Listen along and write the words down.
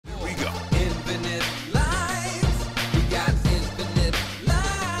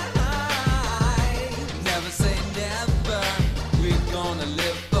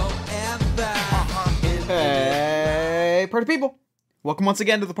party people! Welcome once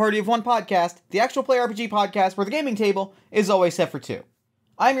again to the Party of One podcast, the actual play RPG podcast where the gaming table is always set for two.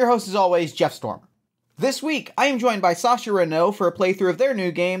 I'm your host as always, Jeff Stormer. This week, I am joined by Sasha Reneau for a playthrough of their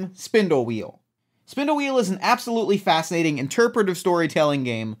new game, Spindlewheel. Spindlewheel is an absolutely fascinating interpretive storytelling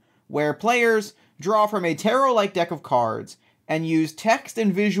game where players draw from a tarot-like deck of cards and use text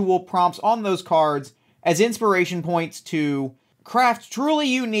and visual prompts on those cards as inspiration points to craft truly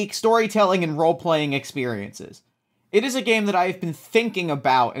unique storytelling and role-playing experiences. It is a game that I've been thinking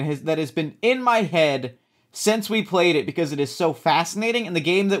about and that has been in my head since we played it because it is so fascinating, and the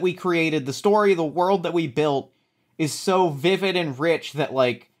game that we created, the story, the world that we built, is so vivid and rich that,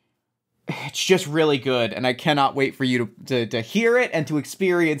 it's just really good, and I cannot wait for you to hear it and to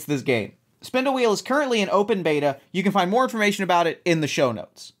experience this game. Spindlewheel is currently in open beta. You can find more information about it in the show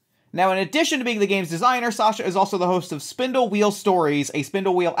notes. Now, in addition to being the game's designer, Sasha is also the host of Spindlewheel Stories, a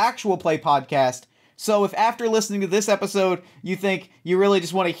Spindlewheel actual play podcast. So if after listening to this episode, you think you really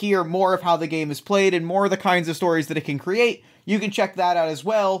just want to hear more of how the game is played and more of the kinds of stories that it can create, you can check that out as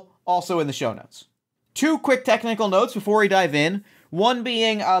well, also in the show notes. Two quick technical notes before we dive in. One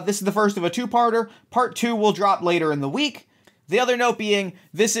being, this is the first of a two-parter. Part 2 will drop later in the week. The other note being,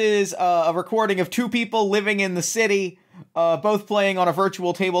 this is a recording of two people living in the city, both playing on a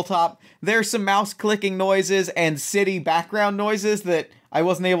virtual tabletop. There's some mouse clicking noises and city background noises that I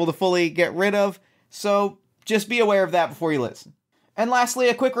wasn't able to fully get rid of, so just be aware of that before you listen. And lastly,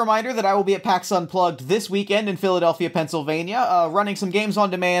 a quick reminder that I will be at PAX Unplugged this weekend in Philadelphia, Pennsylvania, running some games on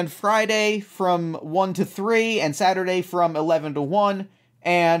demand Friday from 1 to 3 and Saturday from 11 to 1,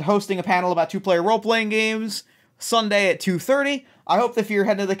 and hosting a panel about two-player role-playing games Sunday at 2:30. I hope that if you're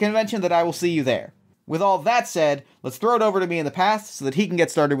heading to the convention that I will see you there. With all that said, let's throw it over to me in the past so that he can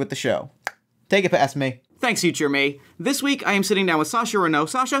get started with the show. Take it past me. Thanks, future me. This week, I am sitting down with Sasha Reneau.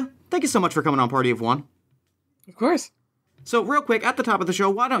 Sasha, thank you so much for coming on Party of One. Of course. So, real quick, at the top of the show,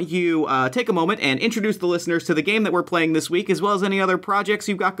 why don't you take a moment and introduce the listeners to the game that we're playing this week, as well as any other projects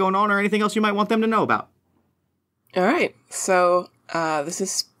you've got going on or anything else you might want them to know about. All right. So, this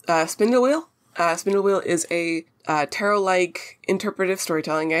is Spindlewheel. Spindlewheel is a tarot-like interpretive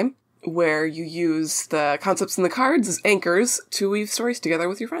storytelling game where you use the concepts in the cards as anchors to weave stories together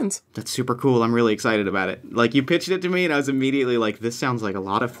with your friends. That's super cool. I'm really excited about it. You pitched it to me, and I was immediately like, this sounds like a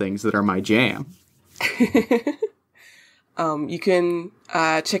lot of things that are my jam. You can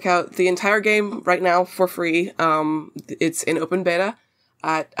check out the entire game right now for free. It's in open beta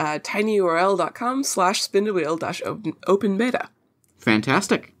at tinyurl.com/spindlewheel-open-beta.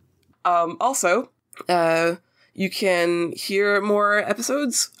 Fantastic. Also, you can hear more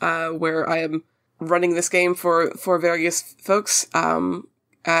episodes where I am running this game for various folks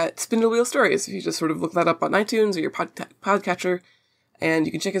at Spindlewheel Stories. If you just sort of look that up on iTunes or your podcatcher, and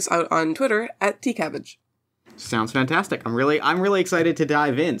you can check us out on Twitter at tcabbage. Sounds fantastic. I'm really excited to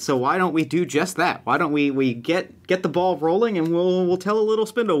dive in. So why don't we do just that? Why don't we get the ball rolling, and we'll tell a little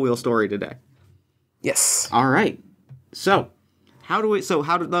Spindlewheel story today. Yes. All right. So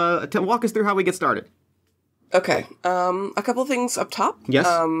walk us through how we get started. Okay. A couple things up top. Yes.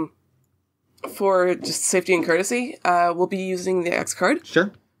 For just safety and courtesy, we'll be using the X card.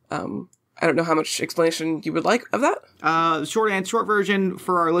 Sure. I don't know how much explanation you would like of that. Short version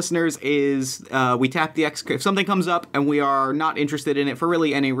for our listeners is we tap the X. If something comes up and we are not interested in it for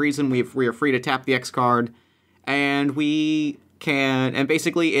really any reason, we are free to tap the X card, and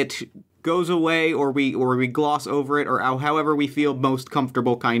basically it goes away, or we gloss over it, or however we feel most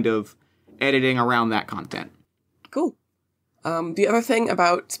comfortable kind of editing around that content. Cool. The other thing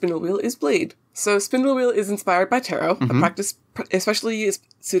about Spindlewheel is Bleed. So Spindlewheel is inspired by tarot, a practice especially is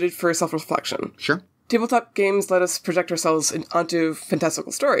suited for self-reflection. Sure. Tabletop games let us project ourselves onto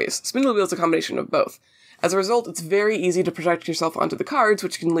fantastical stories. Spindlewheel is a combination of both. As a result, it's very easy to project yourself onto the cards,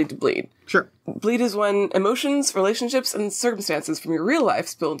 which can lead to Bleed. Sure. Bleed is when emotions, relationships, and circumstances from your real life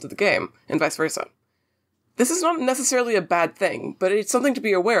spill into the game, and vice versa. This is not necessarily a bad thing, but it's something to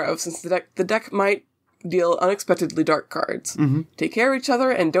be aware of, since the deck might deal unexpectedly dark cards. Mm-hmm. Take care of each other,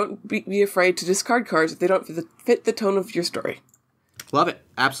 and don't be afraid to discard cards if they don't fit the tone of your story. Love it.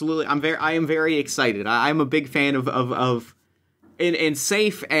 Absolutely. I am very excited. I'm a big fan of in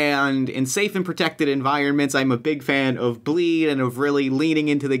safe and protected environments. I'm a big fan of Bleed and of really leaning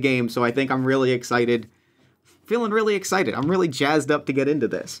into the game. So I think I'm really excited. Feeling really excited. I'm really jazzed up to get into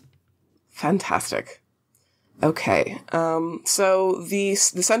this. Fantastic. Okay. So the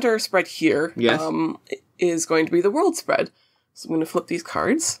center spread here, yes, is going to be the world spread. So I'm going to flip these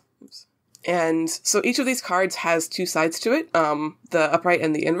cards. Oops. And so each of these cards has two sides to it. The upright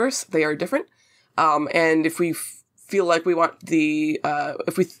and the inverse, they are different. And if we feel like we want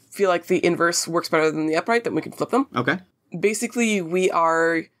if we feel like the inverse works better than the upright, then we can flip them. Okay. basically we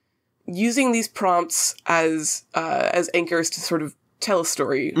are using these prompts as anchors to sort of tell a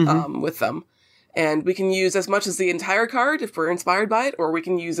story with them. And we can use as much as the entire card if we're inspired by it, or we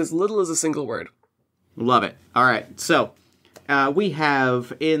can use as little as a single word. Love it. All right, so we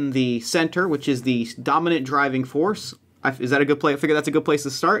have in the center, which is the dominant driving force. Is that a good place? I figure that's a good place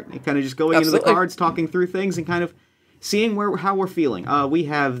to start. Kind of just going into the cards, talking through things, and kind of seeing how we're feeling. We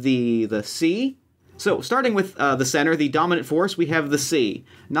have the sea. So, starting with the center, the dominant force, we have the sea.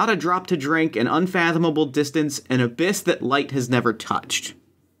 Not a drop to drink, an unfathomable distance, an abyss that light has never touched.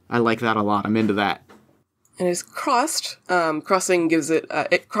 I like that a lot. I'm into that. And it's crossed. Crossing gives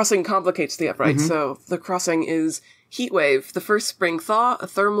crossing complicates the upright. So, the crossing is heat wave, the first spring thaw, a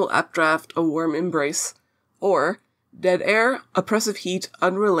thermal updraft, a warm embrace, or dead air, oppressive heat,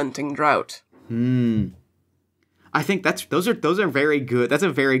 unrelenting drought. I think those are very good. That's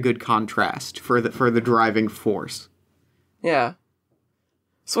a very good contrast for the driving force. Yeah.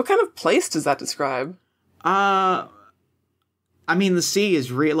 So what kind of place does that describe? I mean, the sea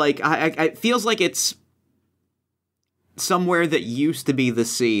is real. Like, it feels like it's somewhere that used to be the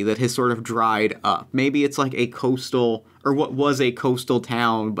sea that has sort of dried up. Maybe it's like a coastal, or what was a coastal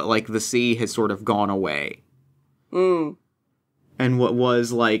town, but like the sea has sort of gone away. And what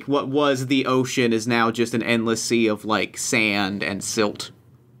was the ocean is now just an endless sea of, like, sand and silt.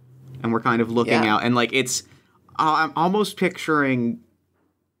 And we're kind of looking out, and, like, I'm almost picturing,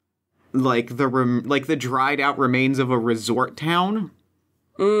 like, the dried out remains of a resort town.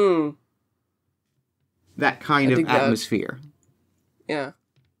 That kind of atmosphere. Yeah.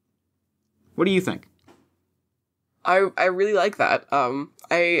 What do you think? I really like that.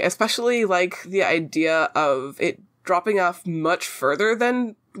 I especially like the idea of it dropping off much further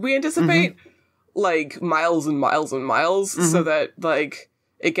than we anticipate, like miles and miles and miles, so that, like,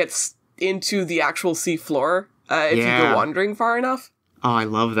 it gets into the actual sea floor if you go wandering far enough. Oh, I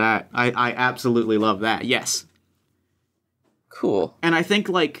love that. I absolutely love that. Yes. Cool. And I think,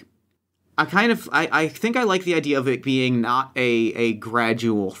 like, I think I like the idea of it being not a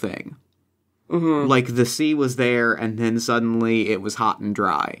gradual thing. Like, the sea was there, and then suddenly it was hot and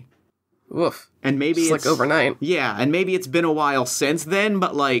dry. Woof. And maybe it's like overnight. Yeah, and maybe it's been a while since then,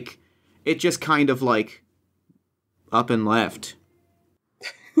 but, like, it just kind of, like, up and left.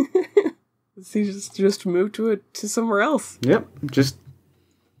 He just moved to somewhere else. Yep,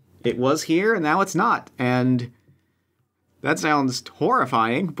 it was here, and now it's not. And that sounds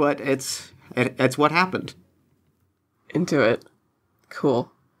horrifying, but it's what happened. Into it.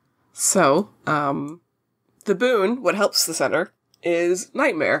 Cool. So, the boon, what helps the center, is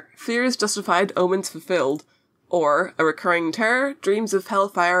nightmare, fears justified, omens fulfilled, or a recurring terror, dreams of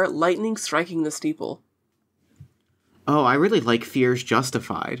hellfire, lightning striking the steeple. Oh, I really like fears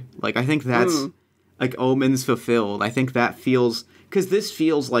justified. Like, I think that's, like, omens fulfilled. I think that feels, because this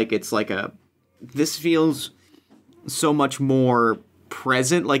feels like it's like this feels so much more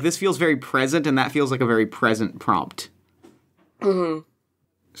present. Like, this feels very present, and that feels like a very present prompt.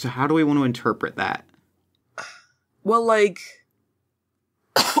 So how do we want to interpret that? Well, like,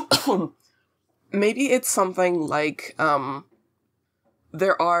 maybe it's something like,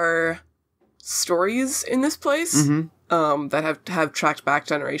 there are stories in this place, that have tracked back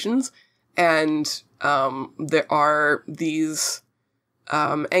generations, and, there are these,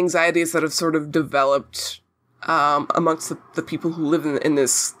 anxieties that have sort of developed, amongst the people who live in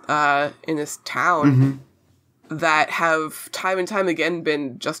this town, that have time and time again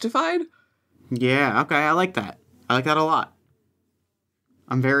been justified. Yeah, okay, I like that. I like that a lot.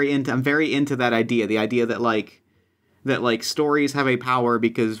 I'm very into that idea. The idea that like stories have a power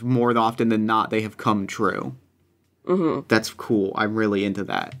because more often than not they have come true. That's cool. I'm really into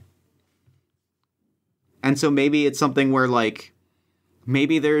that. And so maybe it's something where, like,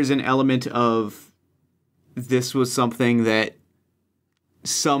 maybe there's an element of this was something that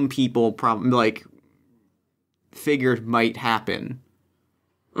some people figured might happen.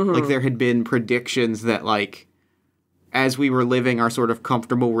 Like, there had been predictions that, like, as we were living our sort of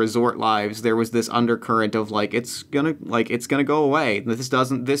comfortable resort lives, there was this undercurrent of, like, it's gonna go away. This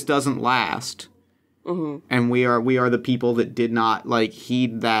doesn't last. And we are the people that did not, like,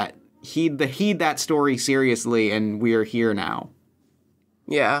 heed that story seriously, and we are here now.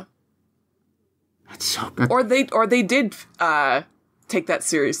 Yeah. That's so good. Or they did take that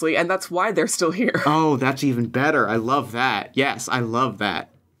seriously, and that's why they're still here. Oh, that's even better. I love that. Yes, I love that.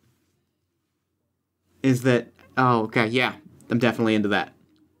 Oh, okay, yeah. I'm definitely into that.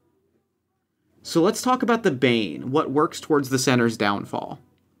 So let's talk about the Bane. What works towards the center's downfall?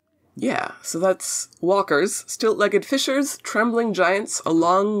 Yeah, so that's walkers, stilt-legged fishers, trembling giants, a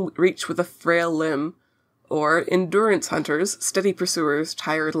long reach with a frail limb, or endurance hunters, steady pursuers,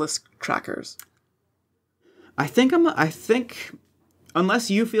 tireless trackers. I think,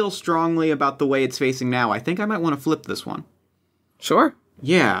 unless you feel strongly about the way it's facing now, I think I might want to flip this one. Sure.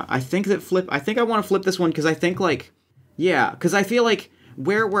 Yeah, I think I want to flip this one because I think, because I feel like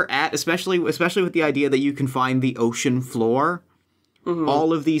where we're at, especially with the idea that you can find the ocean floor,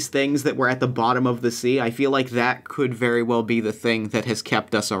 all of these things that were at the bottom of the sea, I feel like that could very well be the thing that has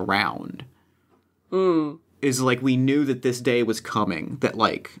kept us around. Is, we knew that this day was coming, that,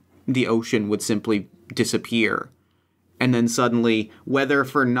 the ocean would simply disappear. And then suddenly, whether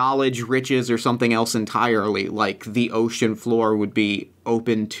for knowledge, riches, or something else entirely, the ocean floor would be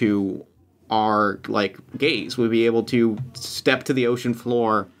open to our, gaze. We'd be able to step to the ocean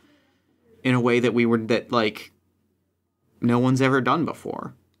floor in a way that no one's ever done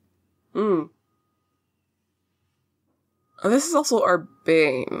before. Oh, this is also our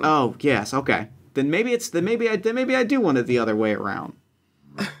bane. Oh, yes, okay. Then maybe I do want it the other way around.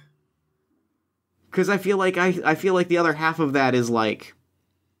 Because I feel like the other half of that is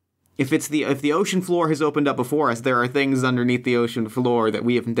if the ocean floor has opened up before us, there are things underneath the ocean floor that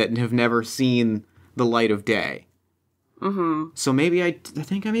that have never seen the light of day. So maybe I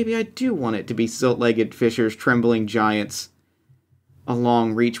do want it to be silt-legged fishers, trembling giants, a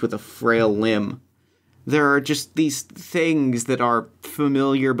long reach with a frail limb. There are just these things that are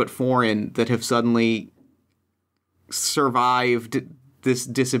familiar but foreign that have suddenly survived this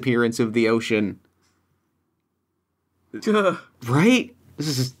disappearance of the ocean. Right?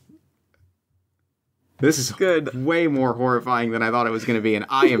 This is good. Way more horrifying than I thought it was going to be, and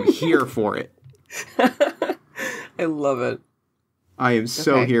I am here for it. I love it. I am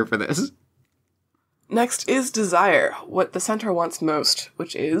so here for this. Next is desire, what the center wants most,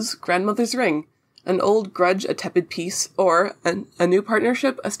 which is grandmother's ring, an old grudge, a tepid peace, or a new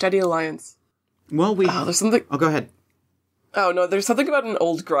partnership, a steady alliance. Well, there's something... Oh, go ahead. Oh, no, there's something about an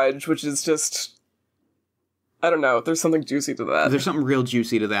old grudge, which is just... I don't know, there's something juicy to that. There's something real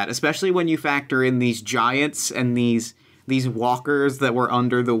juicy to that, especially when you factor in these giants and these walkers that were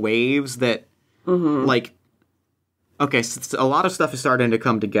under the waves that, okay, so a lot of stuff is starting to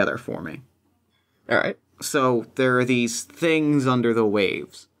come together for me. Alright. So, there are these things under the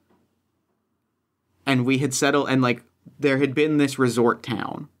waves. And we had settled, and, there had been this resort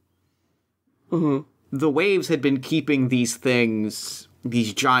town. The waves had been keeping these things,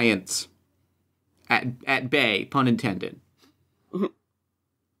 these giants, at bay, pun intended.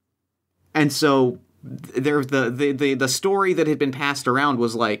 And so there the story that had been passed around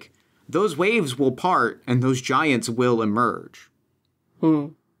was those waves will part and those giants will emerge.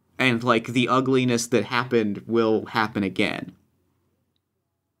 And the ugliness that happened will happen again.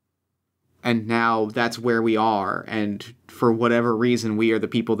 And now that's where we are, and for whatever reason we are the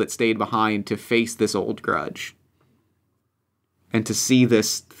people that stayed behind to face this old grudge. And to see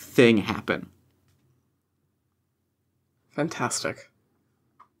this thing happen. Fantastic.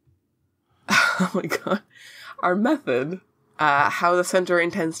 Oh my god. Our method, how the center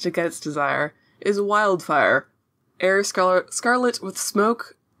intends to get its desire, is wildfire. Air scarlet with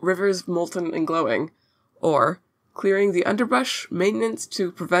smoke, rivers molten and glowing. Or, clearing the underbrush, maintenance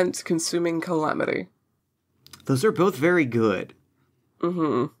to prevent consuming calamity. Those are both very good.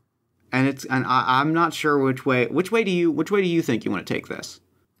 And I'm not sure which way do you think you want to take this?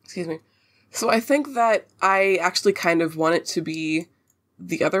 Excuse me. So I think that I actually kind of want it to be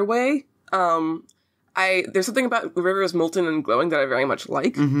the other way. There's something about the river is molten and glowing that I very much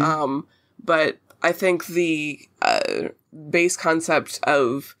like. But I think the base concept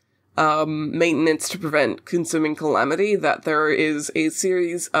of maintenance to prevent consuming calamity, that there is a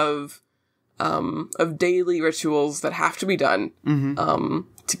series of daily rituals that have to be done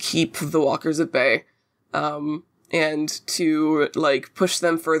to keep the walkers at bay, and to push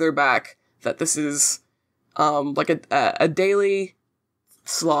them further back. That this is a daily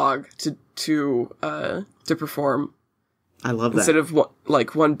slog to perform. I love that. Instead of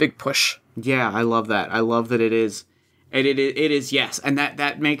one big push. Yeah, I love that. I love that it is. It is, yes, and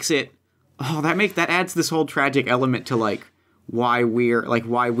that makes it. Oh, that adds this whole tragic element to why we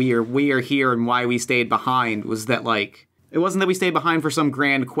are here and why we stayed behind. Was that it wasn't that we stayed behind for some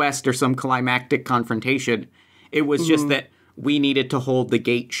grand quest or some climactic confrontation. It was just that we needed to hold the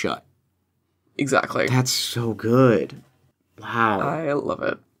gate shut. Exactly. That's so good. Wow. I love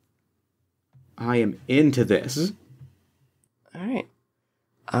it. I am into this. All right.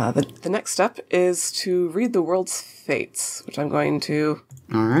 The next step is to read the world's fates, which I'm going to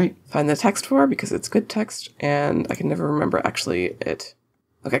find the text for because it's good text and I can never remember actually it.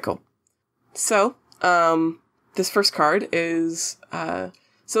 Okay, cool. So, this first card is,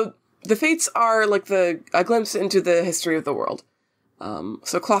 so The fates are like a glimpse into the history of the world.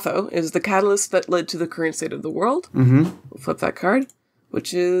 So Clotho is the catalyst that led to the current state of the world. Mm-hmm. We'll flip that card.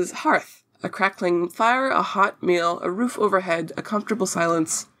 Which is Hearth. A crackling fire, a hot meal, a roof overhead, a comfortable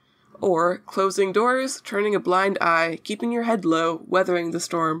silence. Or closing doors, turning a blind eye, keeping your head low, weathering the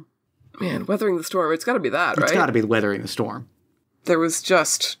storm. Man, weathering the storm, it's gotta be that, right? It's gotta be weathering the storm. There was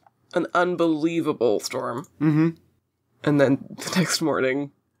just an unbelievable storm. Mm-hmm. And then the next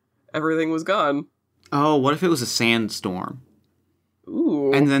morning, everything was gone. Oh, what if it was a sandstorm?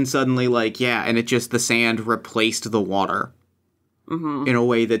 Ooh. And then suddenly, and it just, the sand replaced the water. Mm-hmm. In a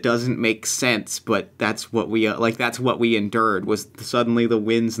way that doesn't make sense, but that's what we, that's what we endured, was suddenly the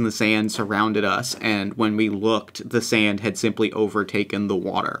winds and the sand surrounded us, and when we looked, the sand had simply overtaken the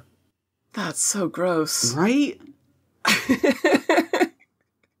water. That's so gross. Right?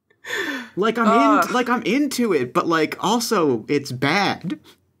 I'm into it, but also it's bad.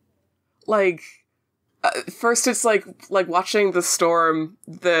 First it's like watching the storm,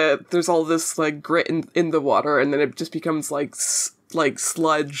 there's all this grit in the water, and then it just becomes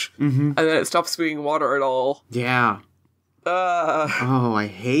sludge, and then it stops being water at all. Yeah. Oh, I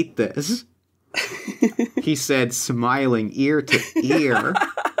hate this. He said, smiling ear to ear.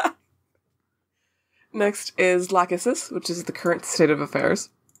 Next is Lachesis, which is the current state of affairs.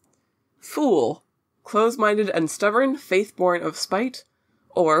 Fool. Close-minded and stubborn, faith-born of spite.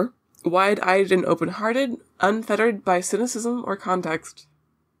 Or, wide-eyed and open-hearted, unfettered by cynicism or context.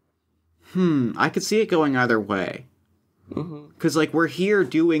 I could see it going either way. Because, we're here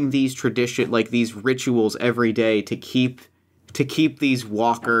doing these these rituals every day to keep these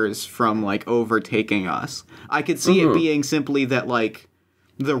walkers from, overtaking us. I could see it being simply that,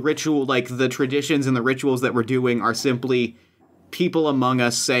 the ritual, the traditions and the rituals that we're doing are simply people among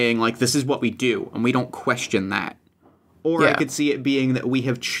us saying, this is what we do, and we don't question that. Or I could see it being that we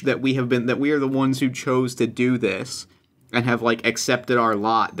are the ones who chose to do this, and have, accepted our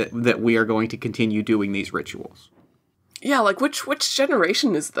lot that we are going to continue doing these rituals. Yeah, which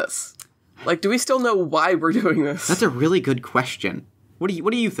generation is this? Do we still know why we're doing this? That's a really good question. What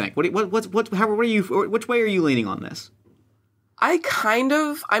do you think? Which way are you leaning on this? I'm kind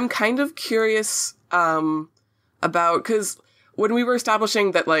of curious about, because when we were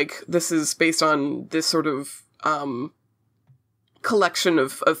establishing that this is based on this sort of collection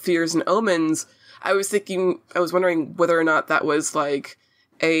of fears and omens, I was wondering whether or not that was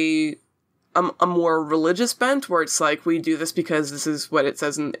a more religious bent, where it's we do this because this is what it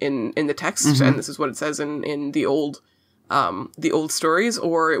says in the text, and this is what it says in the old stories,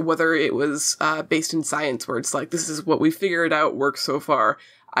 or whether it was based in science, where it's this is what we figured out works so far.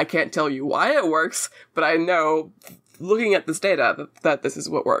 I can't tell you why it works, but I know, looking at this data, that this is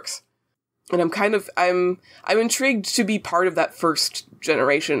what works. And I'm intrigued to be part of that first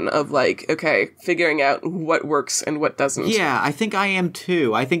generation of figuring out what works and what doesn't. Yeah, I think I am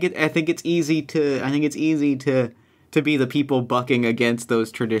too. I think it's easy to be the people bucking against those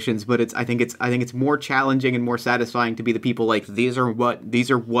traditions, but I think it's more challenging and more satisfying to be the people these are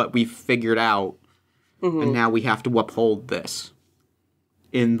what we figured out, and now we have to uphold this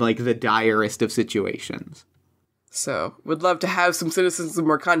in the direst of situations. So, would love to have some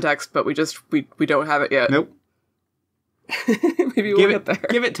cynicism or context, but we don't have it yet. Nope. Maybe we'll get there.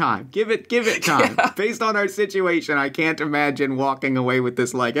 Give it time. Give it time. Yeah. Based on our situation, I can't imagine walking away with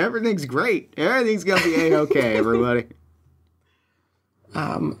this everything's great. Everything's gonna be A-okay, everybody.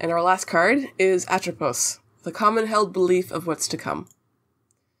 And our last card is Atropos, the common held belief of what's to come.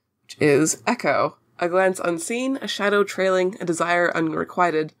 Which is Echo, a glance unseen, a shadow trailing, a desire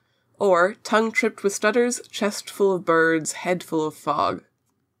unrequited. Or, tongue tripped with stutters, chest full of birds, head full of fog.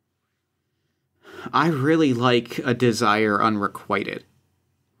 I really like a desire unrequited.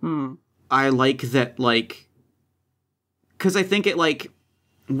 I like that, because I think it,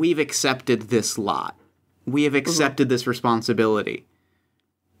 we've accepted this lot. We have accepted this responsibility.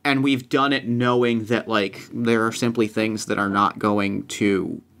 And we've done it knowing that, there are simply things that are not going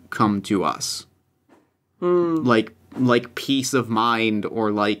to come to us. Like peace of mind,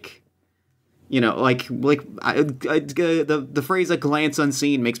 or the phrase "a glance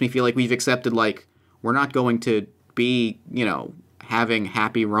unseen" makes me feel like we've accepted, we're not going to be, having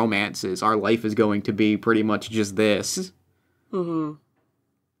happy romances. Our life is going to be pretty much just this.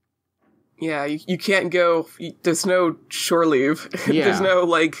 Yeah, you can't go, there's no shore leave. Yeah. There's no,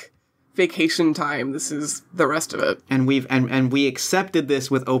 vacation time. This is the rest of it. And we accepted this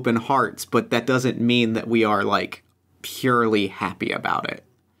with open hearts, but that doesn't mean that we are, purely happy about it.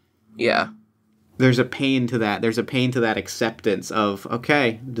 Yeah. There's a pain to that. There's a pain to that acceptance of,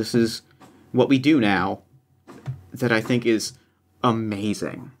 okay, this is what we do now, that I think is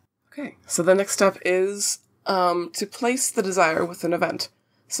amazing. Okay, so the next step is to place the desire with an event.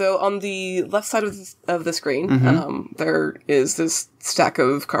 So on the left side of the screen, there is this stack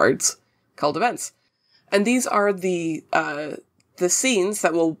of cards called events. And these are the scenes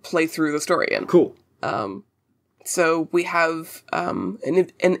that will play through the story in. Cool. So we have an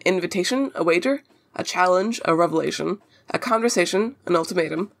invitation, a wager, a challenge, a revelation, a conversation, an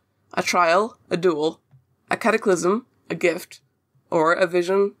ultimatum, a trial, a duel, a cataclysm, a gift, or a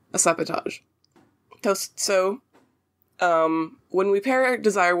vision, a sabotage. So when we pair our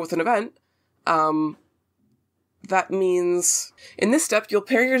desire with an event, that means in this step, you'll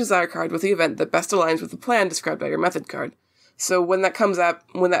pair your desire card with the event that best aligns with the plan described by your method card. So when that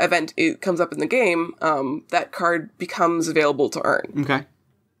event comes up in the game, that card becomes available to earn. Okay.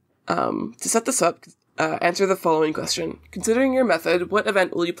 To set this up, answer the following question. Considering your method, what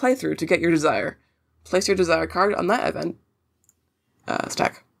event will you play through to get your desire? Place your desire card on that event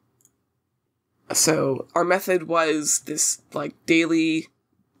stack. So our method was this daily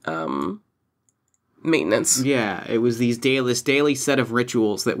maintenance. Yeah, it was this daily set of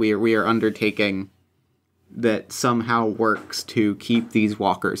rituals that we are undertaking that somehow works to keep these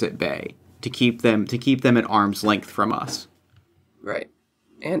walkers at bay, to keep them at arm's length from us. Right.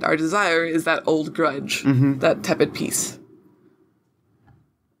 And our desire is that old grudge, that tepid peace.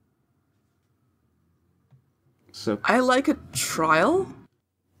 So I like a trial.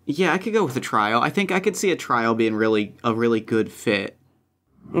 Yeah, I could go with a trial. I think I could see a trial being a really good fit.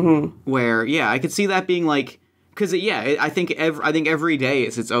 Where, yeah, I could see that being because I think every day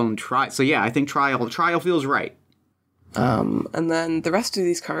is its own trial. So yeah, I think trial feels right. And then the rest of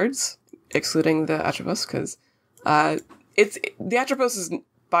these cards, excluding the Atropos, because the Atropos is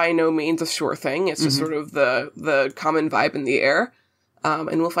by no means a sure thing. It's just sort of the common vibe in the air.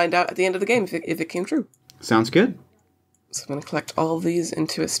 And we'll find out at the end of the game if it came true. Sounds good. So I'm going to collect all of these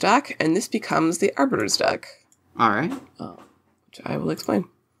into a stack, and this becomes the Arbiter's deck. All right. Which I will explain.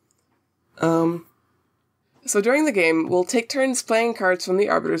 So during the game, we'll take turns playing cards from the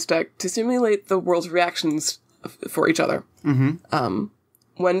Arbiter's deck to simulate the world's reactions for each other.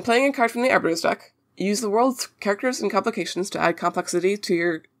 When playing a card from the Arbiter's deck, use the world's characters and complications to add complexity to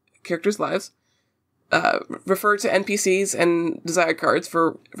your characters' lives. Refer to NPCs and desire cards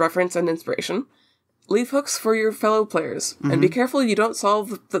for reference and inspiration. Leave hooks for your fellow players. And be careful you don't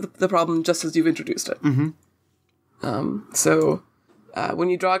solve the problem just as you've introduced it. So when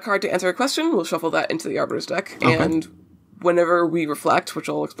you draw a card to answer a question, we'll shuffle that into the Arbiter's deck. Okay. And whenever we reflect, which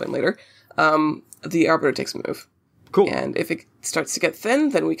I'll explain later, the Arbiter takes a move. Cool. And if it starts to get thin,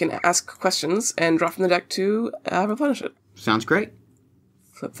 then we can ask questions and draw from the deck to replenish it. Sounds great.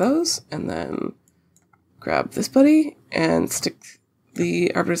 Flip those, and then grab this buddy and stick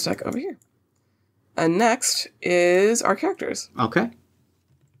the Arbiter's deck over here. And next is our characters. Okay.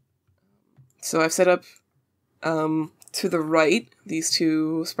 So I've set up to the right these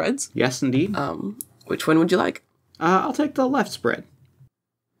two spreads. Yes, indeed. Which one would you like? I'll take the left spread.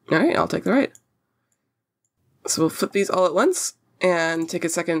 All right, I'll take the right. So we'll flip these all at once and take a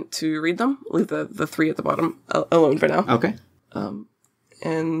second to read them. Leave the three at the bottom alone for now. Okay.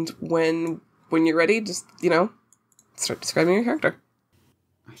 And when you're ready, just, start describing your character.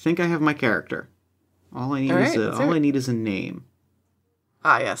 I think I have my character. All I need is a name.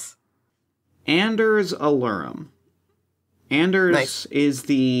 Ah, yes. Anders Alurum. Anders is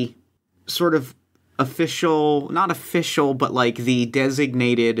the sort of not official, but the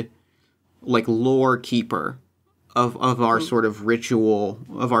designated lore keeper of our sort of ritual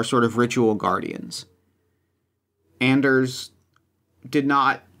guardians. Anders did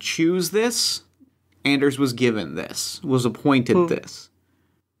not choose this. Anders was given this, was appointed this.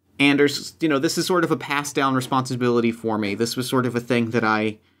 Anders, this is sort of a passed down responsibility for me. This was sort of a thing that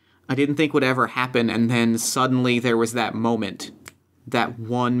I didn't think would ever happen, and then suddenly there was that moment, that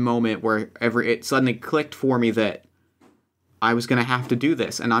one moment where it suddenly clicked for me that I was going to have to do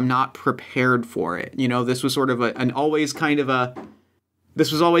this, and I'm not prepared for it. This was sort of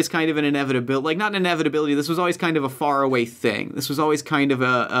this was always kind of an inevitability, not an inevitability, this was always kind of a faraway thing. This was always kind of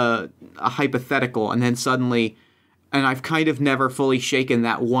a hypothetical, and then suddenly, and I've kind of never fully shaken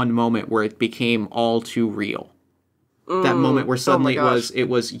that one moment where it became all too real. That moment where suddenly it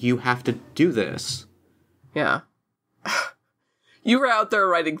was, you have to do this. Yeah. You were out there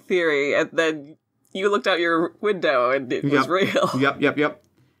writing theory, and then you looked out your window, and it was real. Yep.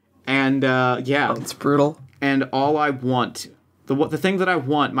 And, yeah. It's brutal. And all I want, the thing that I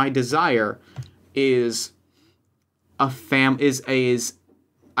want, my desire, is I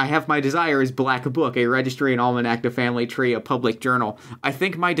have my desire is Black Book, a registry and almanac, a family tree, a public journal. I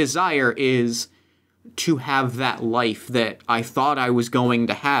think my desire is to have that life that I thought I was going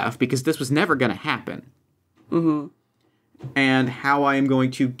to have, because this was never going to happen. Mm-hmm. And how I am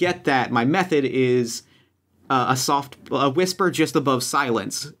going to get that, my method is a whisper just above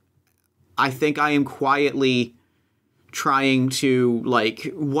silence. I think I am quietly trying to,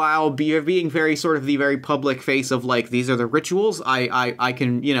 like, while being very sort of the very public face of, like, these are the rituals, I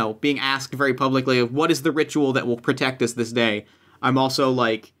can, you know, being asked very publicly of what is the ritual that will protect us this day. I'm also,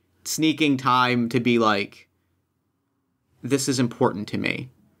 like, sneaking time to be like, this is important to me.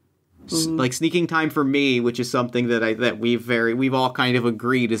 Mm-hmm. Like, sneaking time for me, which is something that we've all kind of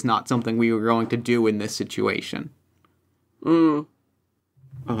agreed is not something we were going to do in this situation. Mm.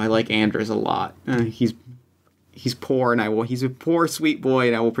 Oh, I like Anders a lot. He's poor, and he's a poor, sweet boy,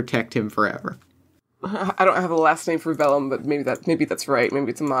 and I will protect him forever. I don't have a last name for Vellum, but maybe that's right.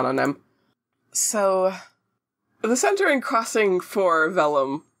 Maybe it's a mononym. So, the center and crossing for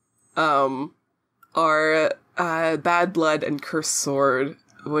Vellum are Bad Blood and Cursed Sword,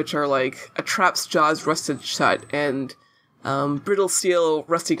 which are like a trap's jaws rusted shut, and brittle steel,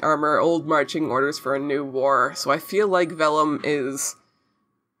 rusting armor, old marching orders for a new war. So I feel like Vellum is,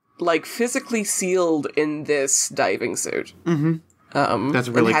 like, physically sealed in this diving suit. Mm-hmm. That's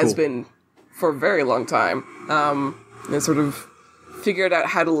really cool. And has cool. been for a very long time. And sort of figured out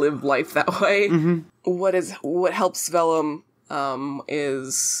how to live life that way. Mm-hmm. What helps Vellum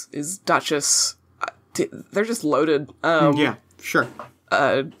is Duchess. They're just loaded. Yeah, sure.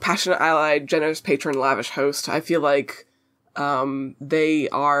 Passionate ally, generous patron, lavish host. I feel like they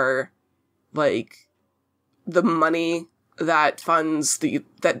are, like, the money that funds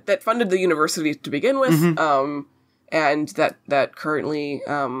that funded the university to begin with, mm-hmm. And that currently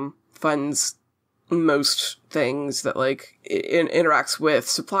funds most things that, like, interacts with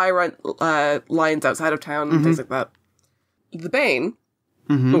supply lines outside of town, mm-hmm. and things like that. The Bane,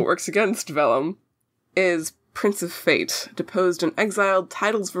 mm-hmm. who works against Vellum, is Prince of Fate, deposed and exiled,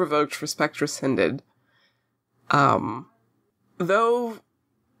 titles revoked, respect rescinded. Though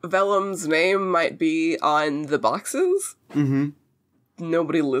Vellum's name might be on the boxes, mm-hmm.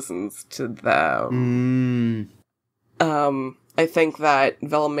 nobody listens to them. I think that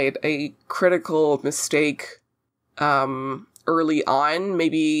Vellum made a critical mistake early on,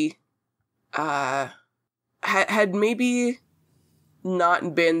 maybe had maybe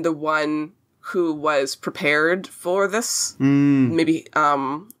not been the one who was prepared for this. Maybe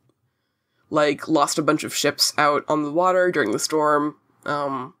like lost a bunch of ships out on the water during the storm.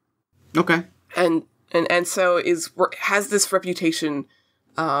 Okay. And so has this reputation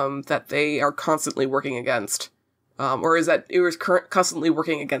that they are constantly working against. Or is that it was constantly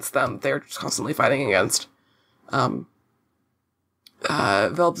working against them? They're just constantly fighting against.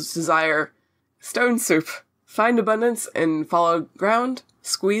 Vellum's desire: stone soup, find abundance and follow ground,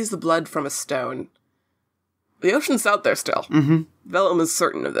 squeeze the blood from a stone. The ocean's out there still. Mm-hmm. Vellum is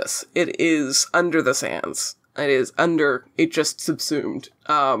certain of this. It is under the sands. It just subsumed.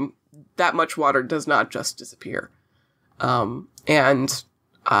 That much water does not just disappear. And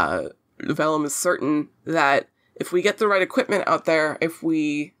Vellum is certain that if we get the right equipment out there, if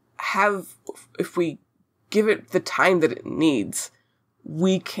we give it the time that it needs,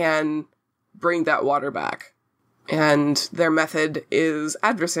 we can bring that water back. And their method is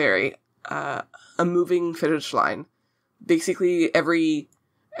adversary, a moving finish line. Basically, every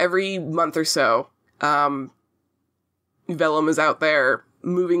month or so, Vellum is out there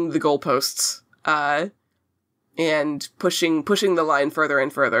moving the goalposts, and pushing the line further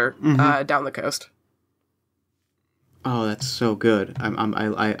and further, mm-hmm. Down the coast. Oh, that's so good.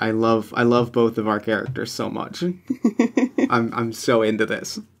 I love both of our characters so much. I'm so into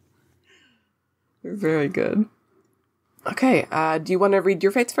this. Very good. Okay, do you want to read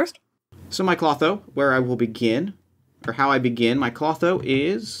your fates first? So my Clotho, where I will begin, or how I begin, my Clotho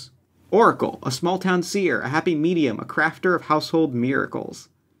is Oracle, a small-town seer, a happy medium, a crafter of household miracles.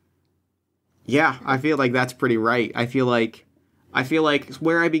 Yeah, I feel like that's pretty right. I feel like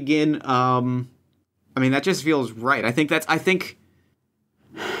where I begin, that just feels right. I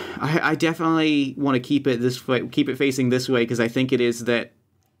definitely want to keep it this way, keep it facing this way, because I think it is that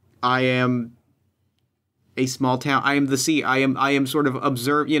I am a small town. I am the sea. I am sort of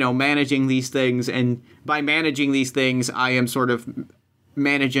managing these things, and by managing these things, I am sort of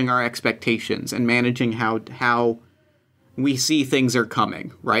managing our expectations and managing how we see things are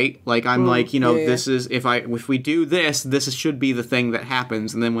coming, right? Like I'm this is if we do this should be the thing that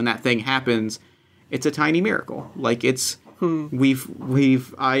happens, and then when that thing happens, it's a tiny miracle. Like it's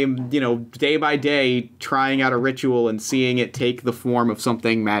I am day by day trying out a ritual and seeing it take the form of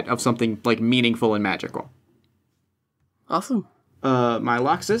something like meaningful and magical. Awesome. My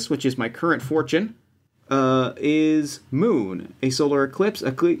Loxus, which is my current fortune, is Moon, a solar eclipse,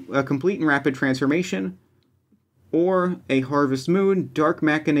 a complete and rapid transformation, or a harvest moon, dark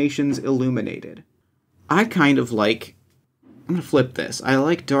machinations illuminated. I kind of like... I'm gonna flip this. I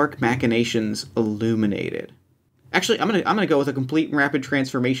like dark machinations illuminated. Actually, I'm gonna go with a complete and rapid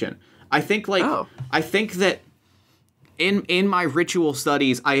transformation. I think that in my ritual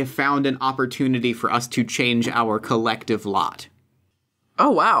studies, I have found an opportunity for us to change our collective lot.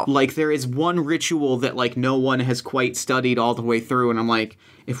 Oh, wow. Like, there is one ritual that, like, no one has quite studied all the way through, and I'm like,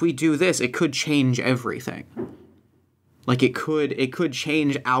 if we do this, it could change everything. Like, it could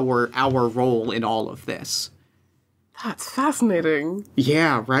change our role in all of this. That's fascinating.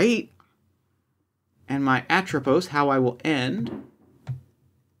 Yeah, right? And my Atropos, how I will end.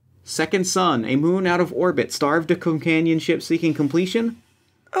 Second sun, a moon out of orbit, starved of companionship seeking completion.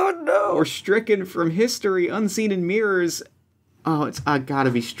 Oh no. Or stricken from history, unseen in mirrors. Oh, it's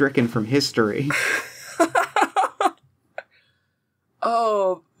gotta be stricken from history.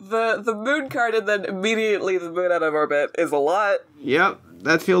 Oh, the moon card and then immediately the moon out of orbit is a lot. Yep,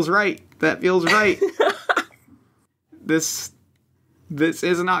 that feels right. This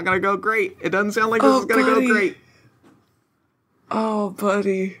is not gonna go great. It doesn't sound like this is gonna go great. Oh,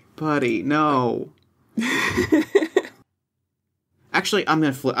 buddy. Buddy, no. Actually, I'm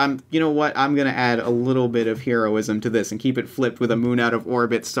gonna flip. You know what? I'm gonna add a little bit of heroism to this and keep it flipped with a moon out of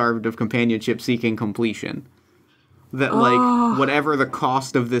orbit, starved of companionship, seeking completion. That like whatever the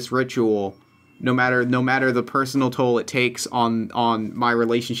cost of this ritual, no matter the personal toll it takes on my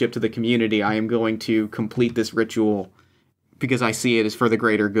relationship to the community, I am going to complete this ritual because I see it as for the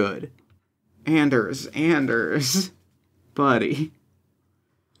greater good. Anders, buddy.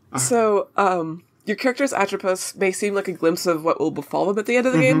 So, your character's Atropos may seem like a glimpse of what will befall them at the end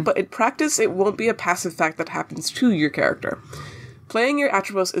of the game, but in practice, it won't be a passive fact that happens to your character. Playing your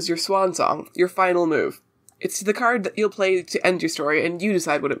Atropos is your swan song, your final move. It's the card that you'll play to end your story, and you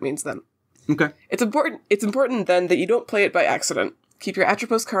decide what it means then. Okay. It's important then that you don't play it by accident. Keep your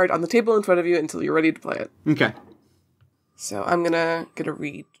Atropos card on the table in front of you until you're ready to play it. Okay. So I'm gonna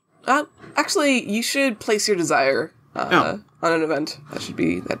read. Actually, you should place your desire on an event. That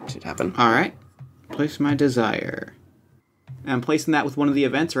should happen. All right. Place my desire. And I'm placing that with one of the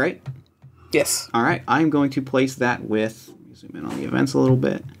events, right? Yes. All right. I'm going to place that with. Let me zoom in on the events a little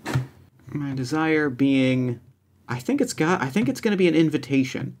bit. My desire being, I think it's going to be an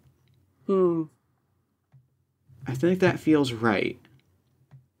invitation. I think that feels right.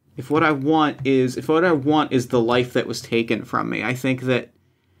 If what I want is the life that was taken from me, I think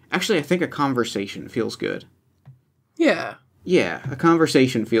a conversation feels good. Yeah. Yeah, a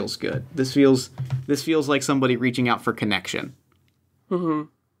conversation feels good. This feels like somebody reaching out for connection.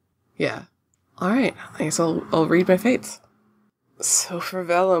 Yeah. All right. I guess I'll read my fates. So for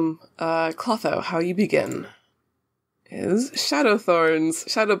Vellum, Clotho, how you begin is Shadow Thorns,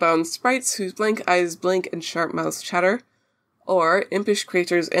 shadowbound sprites whose blank eyes blink and sharp mouths chatter, or impish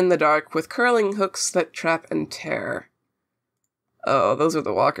creatures in the dark with curling hooks that trap and tear. Oh, those are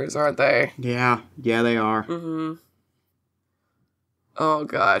the walkers, aren't they? Yeah, they are. Oh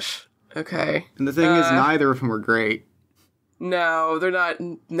gosh. Okay. And the thing is, neither of them are great. No, they're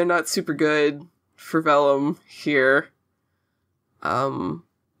not super good for Vellum here.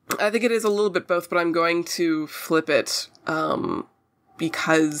 I think it is a little bit both, but I'm going to flip it,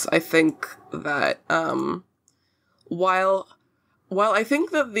 because I think that, while I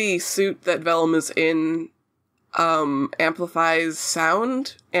think that the suit that Vellum is in, amplifies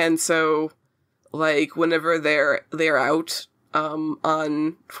sound, and so, like, whenever they're out,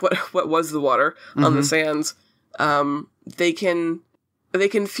 on what was the water, on the sands, they can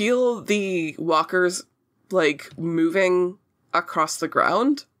feel the walkers, like, moving across the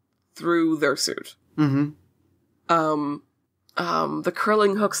ground through their suit. The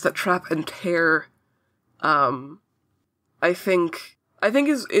curling hooks that trap and tear, I think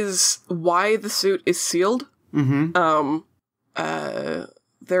is why the suit is sealed.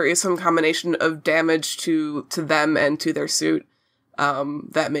 There is some combination of damage to them and to their suit,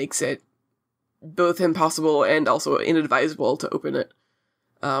 that makes it both impossible and also inadvisable to open it.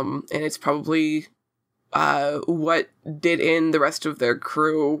 And it's probably what did in the rest of their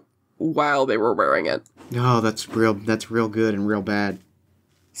crew while they were wearing it. Oh, that's real good and real bad.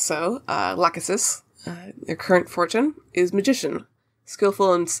 So, Lachesis, their current fortune is magician,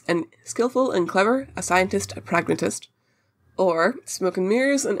 skillful and clever, a scientist, a pragmatist, or smoke and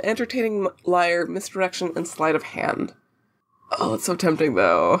mirrors, an entertaining liar, misdirection, and sleight of hand. Oh, it's so tempting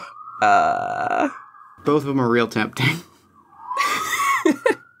though. Both of them are real tempting.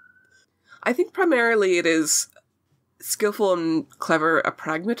 I think primarily it is skillful and clever, a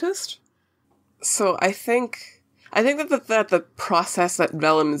pragmatist. So I think that the process that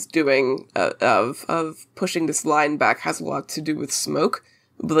Vellum is doing of pushing this line back has a lot to do with smoke,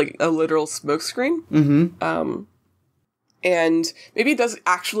 like a literal smoke screen. Mm-hmm. And maybe it does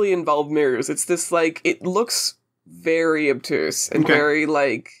actually involve mirrors. It's this, like, it looks very obtuse and very,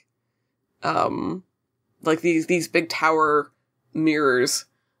 like these big tower mirrors,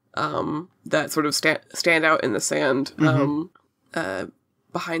 that sort of stand out in the sand,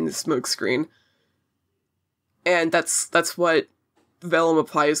 behind the smoke screen. And that's what Vellum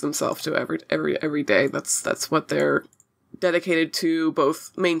applies themselves to every day. That's what they're dedicated to,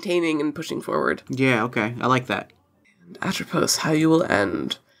 both maintaining and pushing forward. Yeah, okay. I like that. Atropos, how you will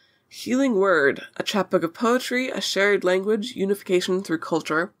end. Healing Word, a chapbook of poetry, a shared language, unification through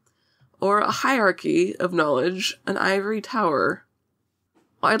culture, or a hierarchy of knowledge, an ivory tower.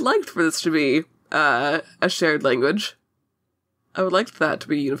 Well, I'd like for this to be a shared language. I would like that to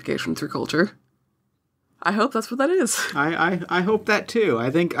be unification through culture. I hope that's what that is. I hope that too.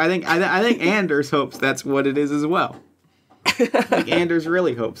 I think Anders hopes that's what it is as well. I think Anders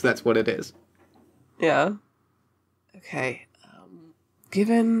really hopes that's what it is. Yeah. Okay,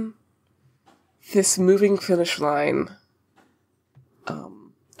 given this moving finish line,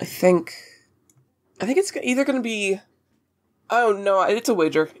 I think it's either going to be... Oh, no, it's a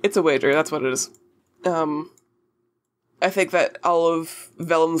wager. It's a wager, that's what it is. I think that all of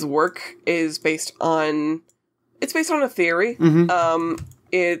Vellum's work is based on... It's based on a theory. Mm-hmm.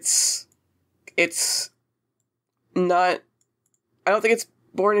 It's not... I don't think it's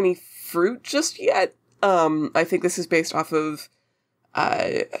borne any fruit just yet. I think this is based off of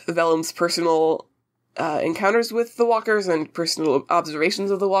Vellum's personal encounters with the walkers and personal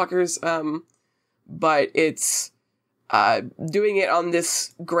observations of the walkers, but it's doing it on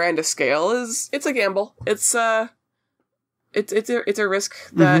this grand scale it's a gamble. It's a risk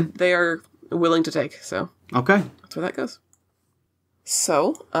that they are willing to take. So okay, that's where that goes.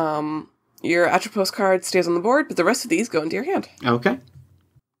 So your Atropos card stays on the board, but the rest of these go into your hand. Okay.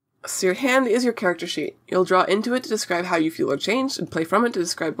 So your hand is your character sheet. You'll draw into it to describe how you feel or change, and play from it to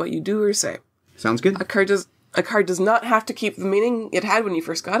describe what you do or say. Sounds good. A card does not have to keep the meaning it had when you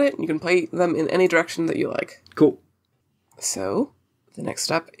first got it. You can play them in any direction that you like. Cool. So, the next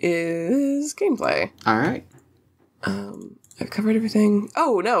step is gameplay. Alright. I've covered everything.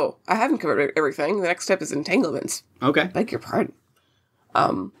 Oh, no, I haven't covered everything. The next step is entanglements. Okay. Beg your pardon.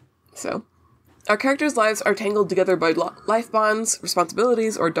 So... Our characters' lives are tangled together by life bonds,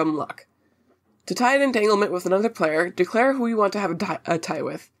 responsibilities, or dumb luck. To tie an entanglement with another player, declare who you want to have a tie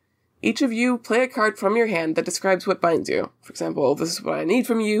with. Each of you play a card from your hand that describes what binds you. For example, this is what I need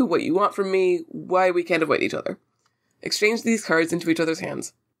from you, what you want from me, why we can't avoid each other. Exchange these cards into each other's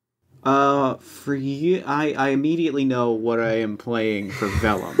hands. For you, I immediately know what I am playing for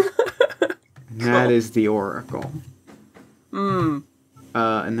Vellum. That is the Oracle.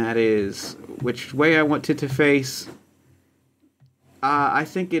 And that is which way I want it to face. I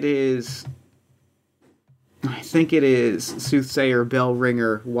think it is Soothsayer, Bell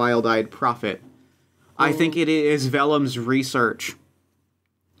Ringer, Wild-Eyed Prophet. I think it is Vellum's research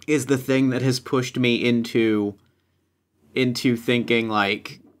is the thing that has pushed me into thinking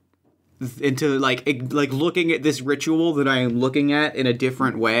into looking at this ritual that I am looking at in a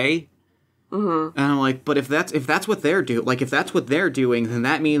different way. And I'm like, but if that's what they're doing, if that's what they're doing, then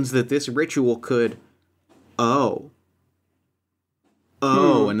that means that this ritual could, and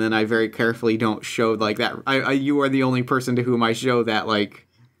then I very carefully don't show that. You are the only person to whom I show that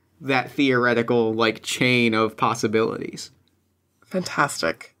that theoretical chain of possibilities.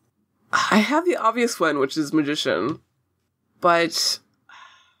 Fantastic. I have the obvious one, which is Magician, but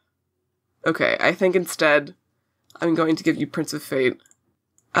okay, I think instead I'm going to give you Prince of Fate.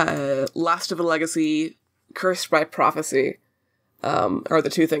 Last of a Legacy, Cursed by Prophecy, are the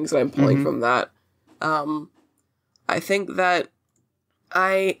two things that I'm pulling from that. I think that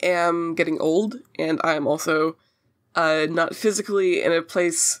I am getting old, and I am also not physically in a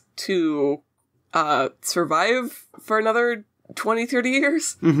place to survive for another 20, 30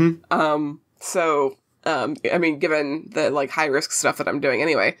 years. So, I mean, given the high-risk stuff that I'm doing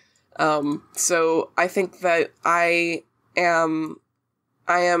anyway. So I think that I am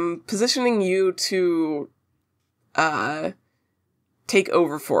positioning you to take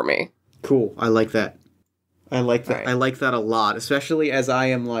over for me. Cool. I like that. I like that. Right. I like that a lot, especially as I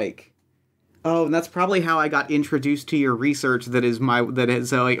am and that's probably how I got introduced to your research that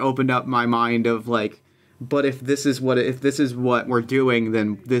has opened up my mind of but if this is what we're doing,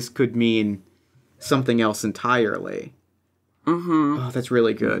 then this could mean something else entirely. Oh, that's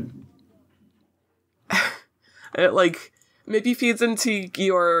really good. maybe feeds into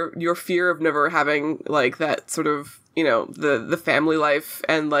your fear of never having, like, that sort of, you know, the family life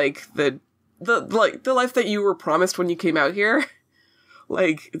and, like, the life that you were promised when you came out here.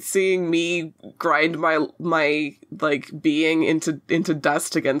 Like, seeing me grind my like being into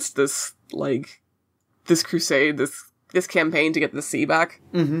dust against this, like, this crusade, this campaign to get the sea back.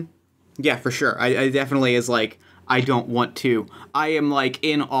 Mm-hmm. Yeah, for sure. I definitely is like, I don't want to. I am, like,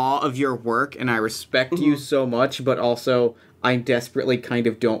 in awe of your work, and I respect you so much, but also I desperately kind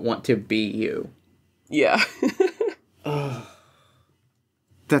of don't want to be you. Yeah.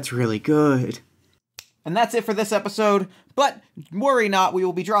 That's really good. And that's it for this episode, but worry not, we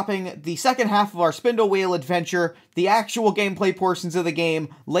will be dropping the second half of our Spindlewheel adventure, the actual gameplay portions of the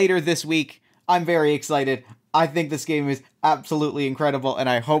game, later this week. I'm very excited. I think this game is absolutely incredible, and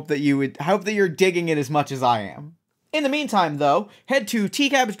I hope that you're digging it as much as I am. In the meantime, though, head to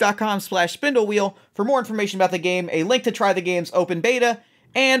tcabbage.com/spindlewheel for more information about the game, a link to try the game's open beta,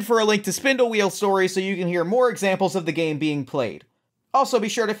 and for a link to Spindlewheel stories so you can hear more examples of the game being played. Also, be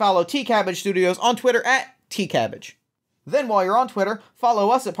sure to follow Tcabbage Studios on Twitter at Tcabbage. Then, while you're on Twitter,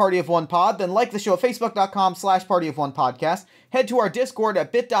 follow us at Party of One Pod, then like the show at facebook.com/partyofonepodcast, head to our Discord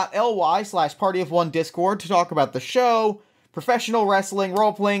at bit.ly/partyofonediscord to talk about the show, professional wrestling,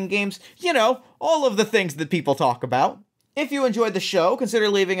 role-playing games, you know, all of the things that people talk about. If you enjoyed the show, consider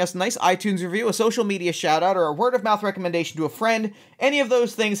leaving us a nice iTunes review, a social media shout-out, or a word-of-mouth recommendation to a friend. Any of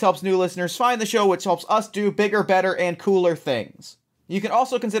those things helps new listeners find the show, which helps us do bigger, better, and cooler things. You can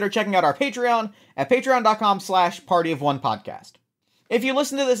also consider checking out our Patreon at patreon.com/partyofonepodcast. If you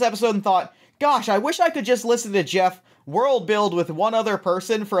listened to this episode and thought, gosh, I wish I could just listen to Jeff world build with one other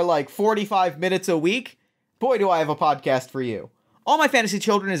person for like 45 minutes a week, boy do I have a podcast for you. All My Fantasy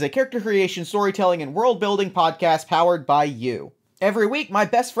Children is a character creation, storytelling, and world-building podcast powered by you. Every week, my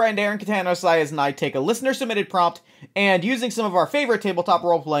best friend Aaron Catano-Sias and I take a listener-submitted prompt and, using some of our favorite tabletop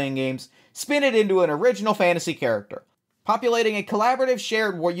role-playing games, spin it into an original fantasy character, populating a collaborative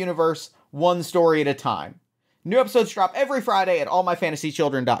shared universe, one story at a time. New episodes drop every Friday at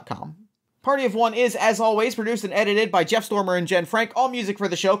allmyfantasychildren.com. Party of One is, as always, produced and edited by Jeff Stormer and Jen Frank. All music for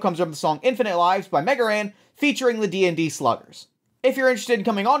the show comes from the song Infinite Lives by Megaran, featuring the D&D Sluggers. If you're interested in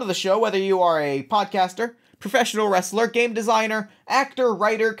coming onto the show, whether you are a podcaster, professional wrestler, game designer, actor,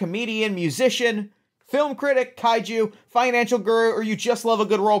 writer, comedian, musician, film critic, kaiju, financial guru, or you just love a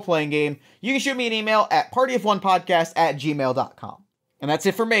good role-playing game, you can shoot me an email at partyofonepodcast@gmail.com. And that's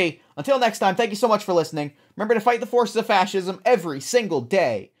it for me. Until next time, thank you so much for listening. Remember to fight the forces of fascism every single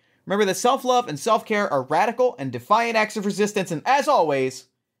day. Remember that self-love and self-care are radical and defiant acts of resistance, and as always,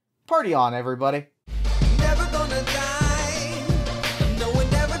 party on, everybody.